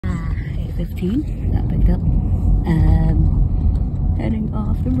8:15. Got picked up. Heading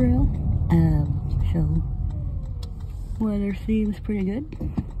off the braille. So weather seems pretty good.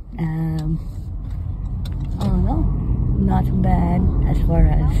 I don't know, not too bad as far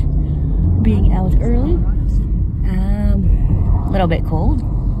as being out early. A little bit cold,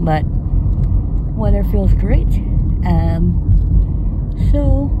 but weather feels great.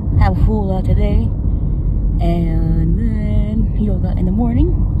 So have hula today, and then yoga in the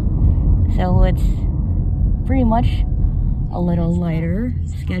morning. So it's pretty much a little lighter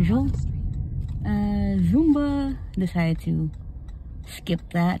schedule. Zumba, decided to skip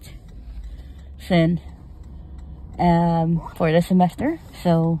that since for the semester.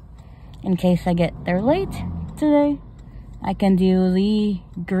 So in case I get there late today, I can do the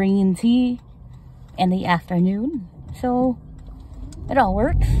green tea in the afternoon. So it all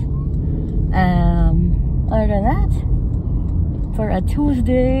works. Other than that, for a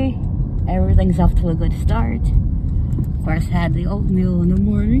Tuesday, everything's off to a good start. Of course, had the oatmeal in the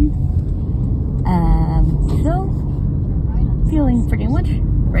morning. So feeling pretty much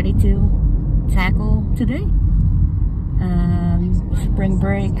ready to tackle today. Spring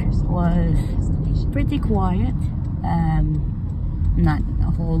break was pretty quiet. Not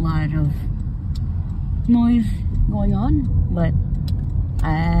a whole lot of noise going on, but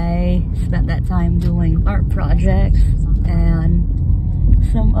I spent that time doing art projects and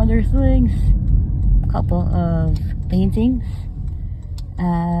some other things, a couple of paintings.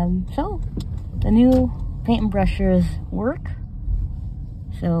 So the new paint brushes work,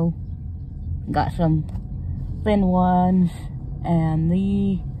 so got some thin ones and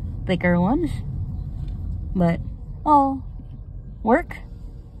the thicker ones, but all work.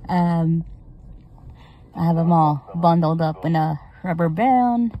 I have them all bundled up in a rubber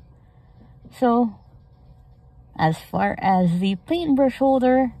band. So as far as the paintbrush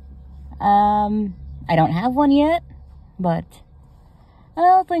holder, I don't have one yet, but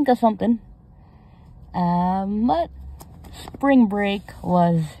I'll think of something. But spring break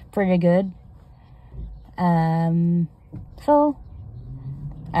was pretty good. So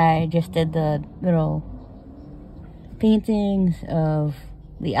I just did the little paintings of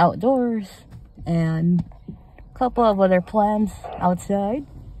the outdoors and a couple of other plants outside.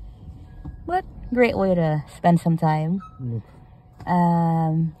 But great way to spend some time.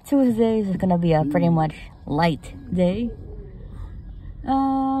 Tuesdays is gonna be a pretty much light day.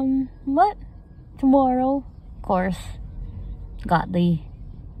 But tomorrow, of course, got the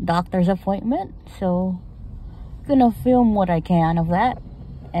doctor's appointment, so gonna film what I can of that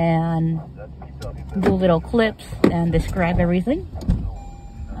and do little clips and describe everything.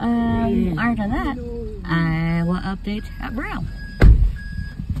 Other than that, I will update at Brown.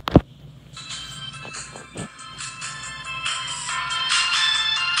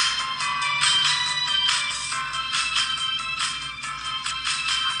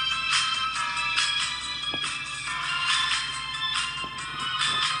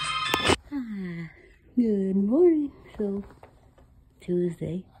 Good morning. So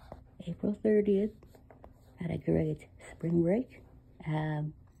Tuesday, April 30th, had a great spring break.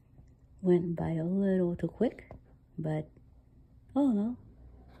 Went by a little too quick, but oh no,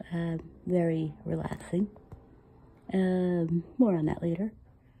 very relaxing. More on that later.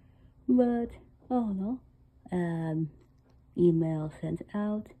 But oh no, email sent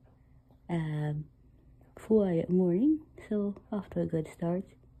out. Quiet morning, so off to a good start.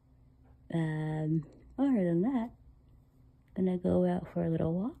 Other than that, gonna go out for a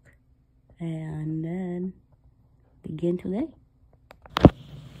little walk and then begin today.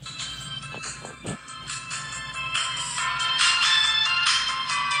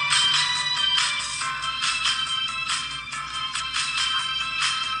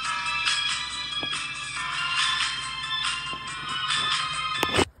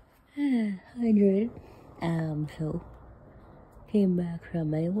 Hydrated. So came back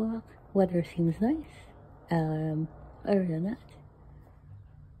from my walk. Weather seems nice. Other than that,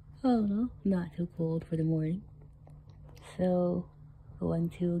 oh no, not too cold for the morning. So going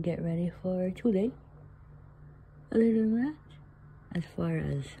to get ready for today. Other than that, as far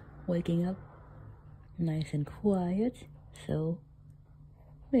as waking up, nice and quiet. So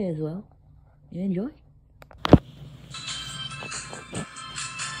may as well enjoy.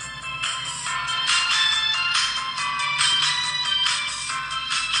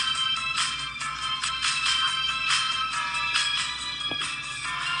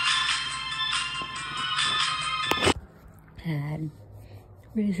 Had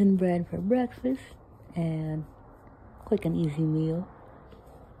raisin bread for breakfast and quick and easy meal.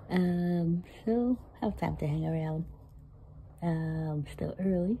 So have time to hang around. Still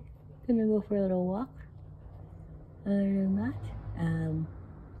early, gonna go for a little walk. Other than that,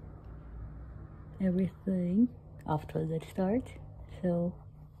 everything off to a good start. So,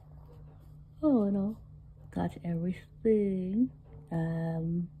 all in all, got everything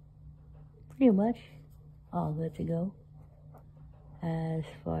pretty much all good to go. As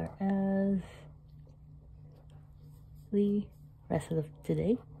far as the rest of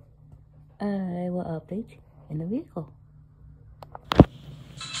today, I will update in the vehicle.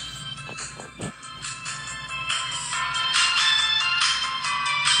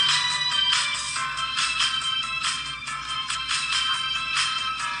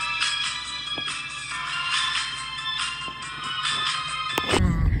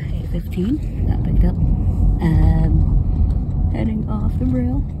 8:15, got picked up. Heading off the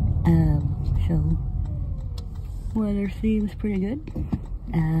braille. So weather seems pretty good.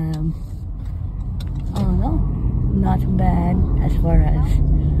 Oh no, not bad as far as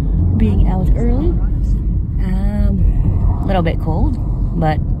being out early. A little bit cold,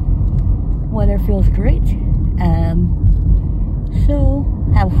 but weather feels great. So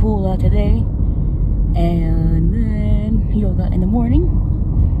have a full out today, and then yoga in the morning.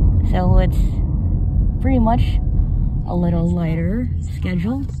 So it's pretty much a little lighter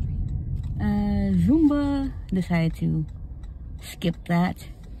schedule. Zumba, decided to skip that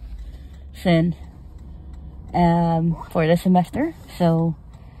since for the semester. So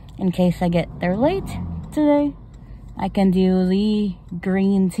in case I get there late today, I can do the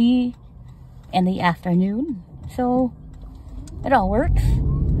green tea in the afternoon. So it all works.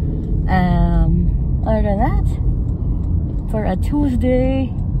 Other than that, for a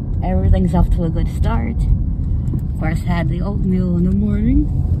Tuesday, everything's off to a good start. Of course, had the oatmeal in the morning.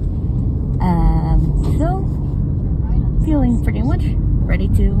 So feeling pretty much ready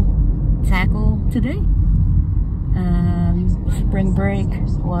to tackle today. Spring break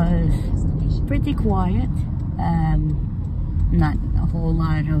was pretty quiet. Not a whole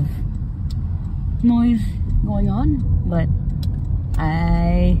lot of noise going on, but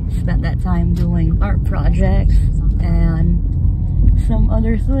I spent that time doing art projects and some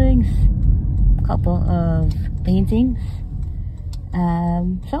other things, a couple of paintings.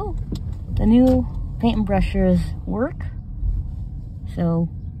 So the new paint brushes work, so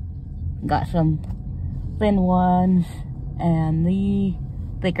got some thin ones and the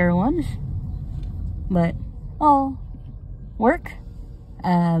thicker ones, but all work.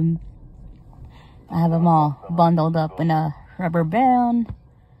 I have them all bundled up in a rubber band.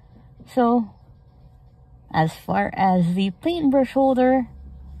 So as far as the paintbrush holder,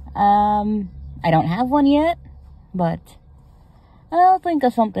 I don't have one yet, but I'll think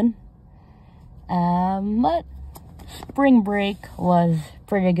of something. But spring break was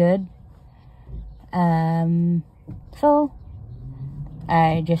pretty good. So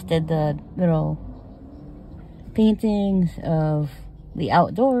I just did the little paintings of the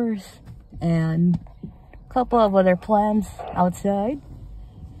outdoors and a couple of other plants outside.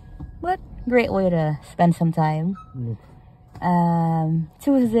 But great way to spend some time.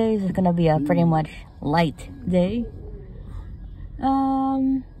 Tuesdays is gonna be a pretty much light day.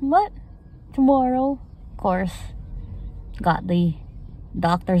 But tomorrow, of course, got the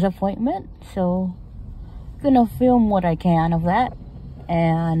doctor's appointment, so gonna film what I can of that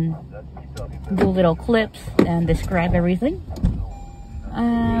and do little clips and describe everything.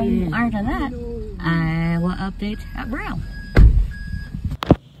 Other than that, I will update at Brow.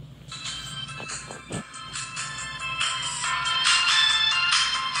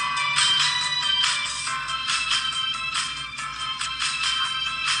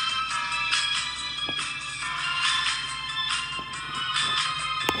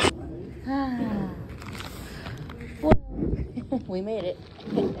 We made it.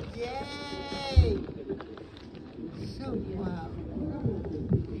 Yay! So wow.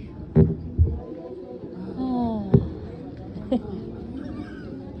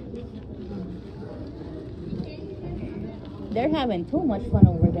 They're having too much fun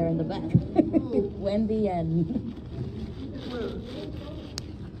over there in the back. Wendy and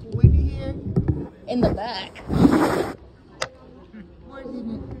Wendy here? in the back. Where's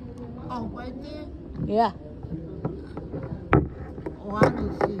it? Oh, right there? Yeah. Oh, I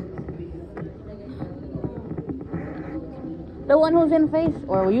don't see. The one who's in face,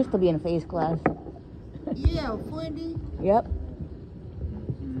 or we used to be in face class. Yeah, Wendy. Yep.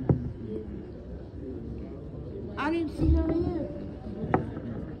 I didn't see her here.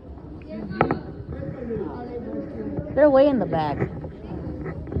 They're way in the back.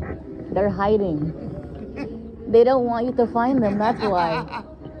 They're hiding. They don't want you to find them, that's why.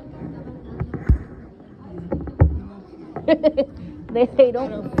 They say I don't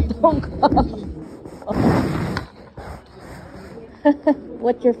don't don't finish cough. it.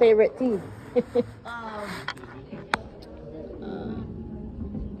 What's your favorite tea?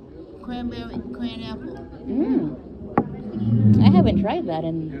 Cranberry, cran-apple. I haven't tried that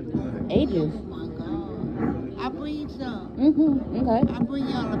in ages. Oh my God. I'll bring you some. Okay. I'll bring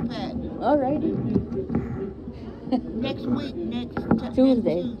y'all a pack. Alrighty. Next week, next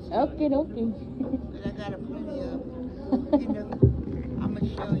Tuesday. Tuesday. Okay, okay. But I got a plenty of them. I'm going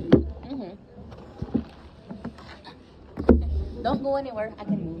to show you. Don't go anywhere. I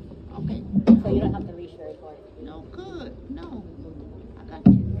can move. Okay. So you don't have to reach very far. No, good. No. I got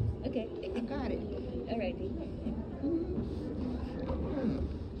you. Okay. I got it. Alrighty.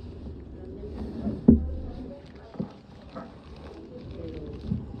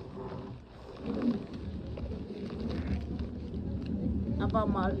 How about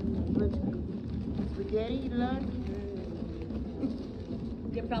my spaghetti lunch?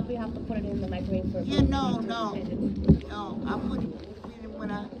 You probably have to put it in the microwave for Yeah, no. No, I put it in when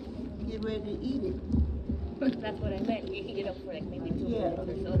I get ready to eat it. That's what I meant. You heat it up for like maybe 2 minutes or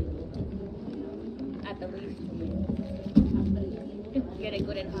so. At the least 2 minutes. Get it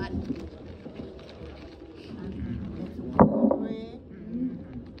good and hot. Bread.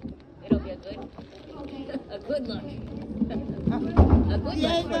 It'll be a good lunch. A good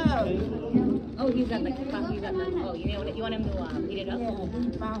Yeah, lunch. Oh, he's at the, oh, you want him to heat it up?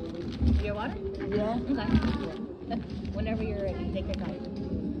 Yeah. Your water? Yeah. Okay. Whenever you're ready, take your time.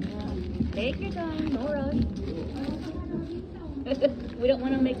 Take your time, no rush. We don't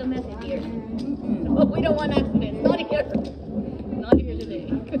want to make a mess in here. We don't want accidents. Not here. Not here today.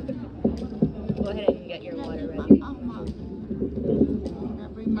 Go ahead and get your water ready. I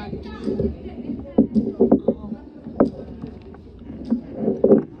bring my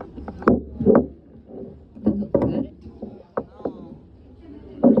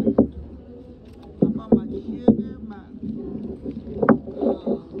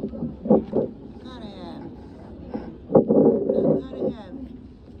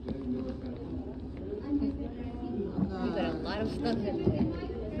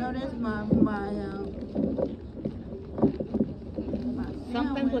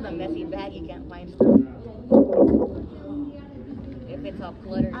Sometimes with a messy bag, you can't find stuff. If it's all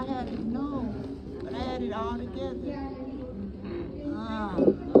cluttered. I had it, no, but I had it all together.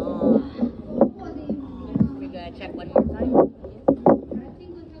 We gotta check one more time.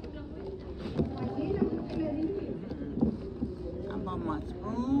 I bought my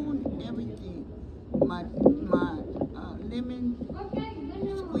spoon, everything. My lemon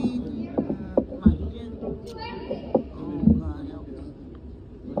squeeze, my sugar. Oh God, help me.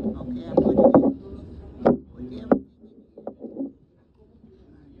 Okay, I put it in. Put everything in.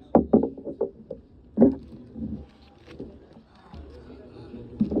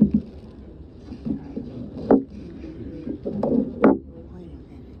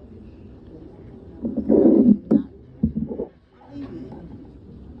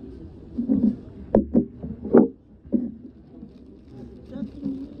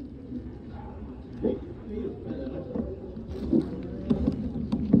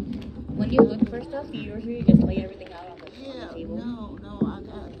 When you look for stuff, you usually just lay everything out on the table. No, I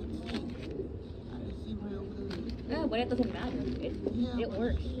got to see. I can see real good. Yeah, but it doesn't matter. It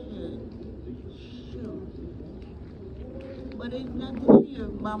works. Sure. But there's nothing here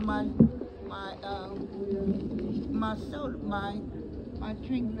about my soda, my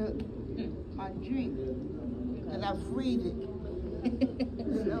drink. Look, my drink, cause I freeze it.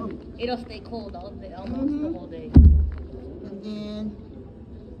 So it'll stay cold all day, almost the whole day. And then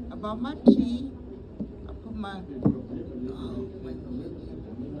about my tea, I put my. Oh, wait.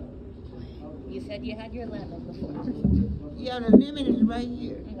 You said you had your lemon before. Yeah, the lemon is right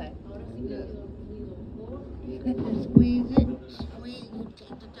here. Okay. Squeeze it. You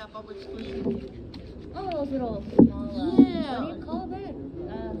take the top of it, squeeze it. Oh, those little small, Yeah. what do you call that?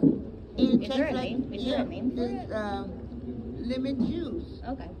 It Is there a name? Is there a name for it? Lemon juice.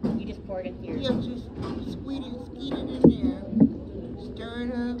 Okay. You just pour it in here. Yeah, just squeeze it in there. Stir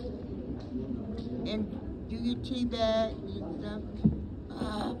it up. And do your tea bag and stuff.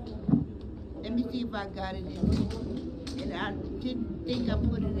 Let me see if I got it in. And I didn't think I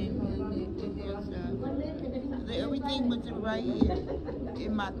put it in there. Everything was right here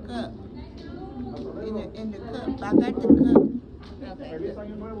in my cup. In the cup. I got the cup. Okay.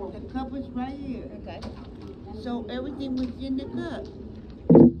 The cup was right here. Okay. So everything was in the cup.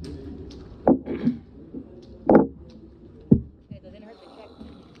 It doesn't hurt to check.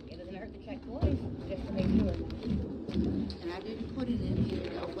 It doesn't hurt to check twice, just to make sure. And I didn't put it in here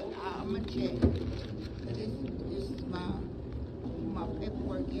though, but I'm gonna check. This is my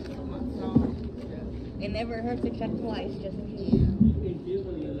It never hurts to check twice, just in case. Yeah.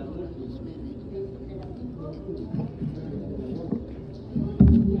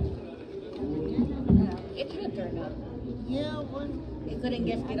 It should turn up. Yeah, one. It couldn't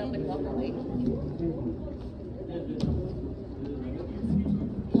just get up and walk away.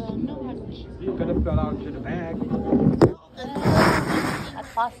 No, You could have fell out to the bag.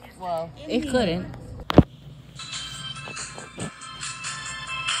 That's possible. Well, it couldn't.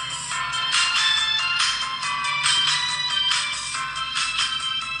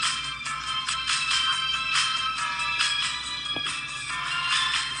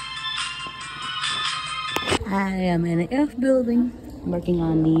 I am in the F building, working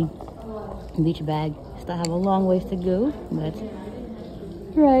on the beach bag. Still have a long ways to go, but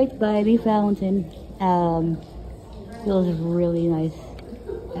right by the fountain. Feels really nice.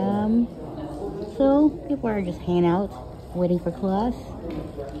 So people are just hanging out, waiting for class.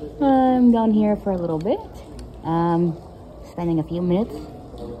 I'm down here for a little bit, spending a few minutes,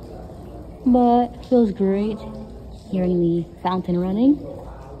 but feels great hearing the fountain running.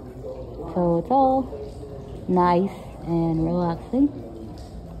 So it's all nice and relaxing,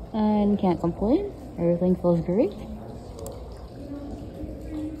 and can't complain. Everything feels great.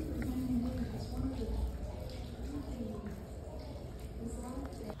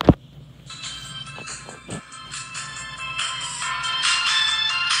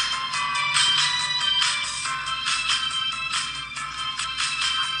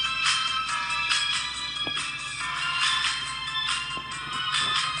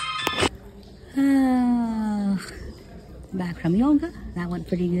 Back from yoga, that went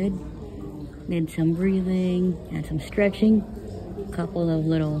pretty good. Did some breathing and some stretching, a couple of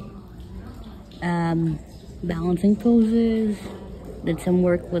little balancing poses, did some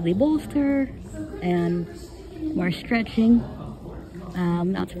work with the bolster and more stretching.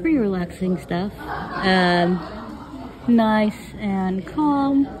 That's pretty relaxing stuff. Nice and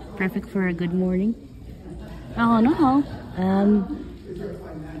calm, perfect for a good morning. All in all,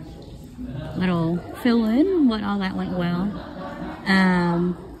 little fill in what all that went well.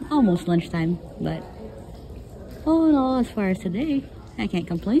 Almost lunchtime, but all in all, as far as today, I can't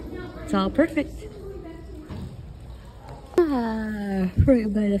complain. It's all perfect.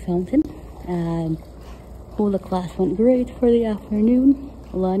 Right by the fountain. Well, the class went great for the afternoon.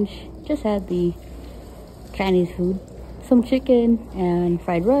 Lunch, just had the Chinese food, some chicken and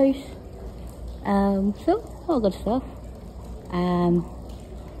fried rice. So all good stuff.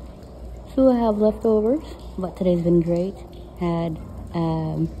 So I have leftovers, but today's been great. Had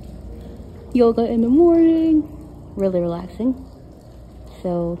yoga in the morning, really relaxing.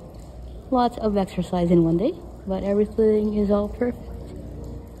 So lots of exercise in one day, but everything is all perfect.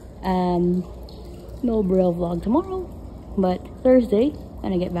 No braille vlog tomorrow, but Thursday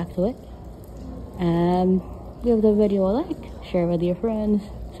when I get back to it. Give the video a like, share with your friends,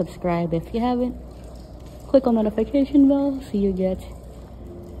 subscribe if you haven't. Click on the notification bell so you get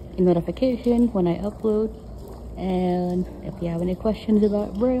a notification when I upload. And if you have any questions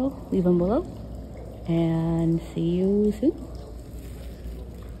about braille, leave them below. And see you soon.